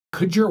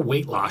Could your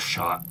weight loss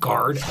shot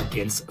guard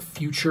against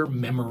future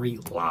memory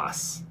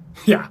loss?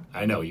 Yeah,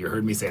 I know, you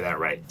heard me say that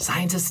right.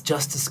 Scientists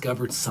just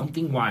discovered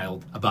something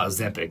wild about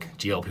Ozempic,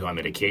 GLP-1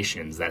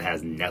 medications that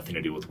has nothing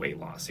to do with weight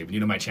loss. If you're new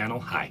to my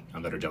channel, hi,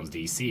 I'm Dr. Jones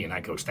DC, and I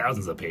coach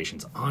thousands of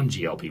patients on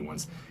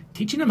GLP-1s,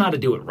 teaching them how to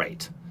do it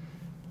right.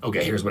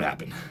 Okay, here's what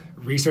happened.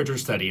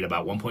 Researchers studied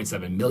about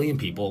 1.7 million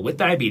people with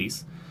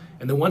diabetes,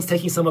 and the ones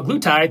taking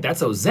semaglutide,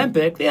 that's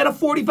Ozempic, they had a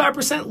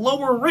 45%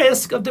 lower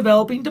risk of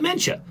developing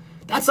dementia.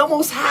 That's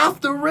almost half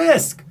the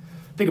risk.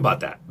 Think about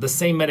that. The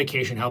same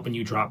medication helping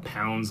you drop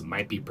pounds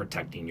might be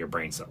protecting your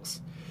brain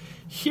cells.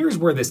 Here's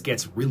where this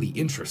gets really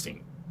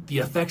interesting. The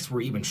effects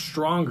were even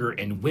stronger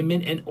in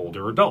women and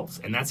older adults,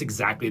 and that's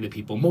exactly the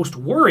people most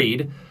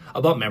worried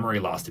about memory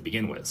loss to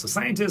begin with. So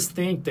scientists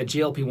think that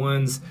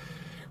GLP-1s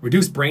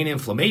reduce brain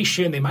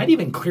inflammation. They might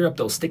even clear up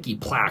those sticky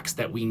plaques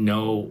that we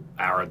know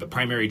are the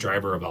primary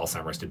driver of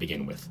Alzheimer's to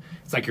begin with.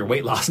 It's like your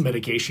weight loss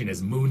medication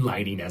is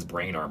moonlighting as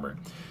brain armor.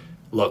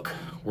 Look,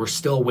 we're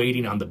still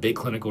waiting on the big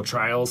clinical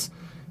trials.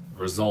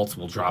 Results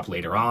will drop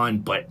later on,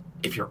 but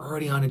if you're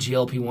already on a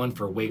GLP-1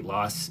 for weight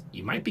loss,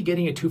 you might be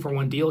getting a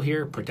 2-for-1 deal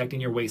here,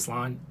 protecting your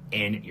waistline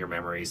and your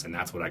memories, and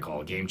that's what I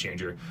call a game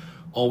changer.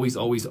 Always,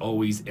 always,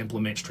 always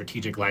implement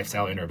strategic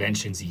lifestyle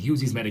interventions. Use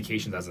these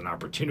medications as an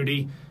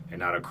opportunity and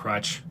not a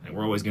crutch, and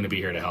we're always going to be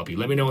here to help you.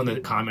 Let me know in the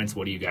comments,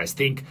 what do you guys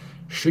think?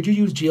 Should you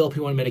use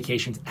GLP-1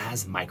 medications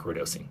as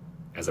microdosing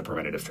as a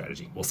preventative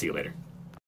strategy? We'll see you later.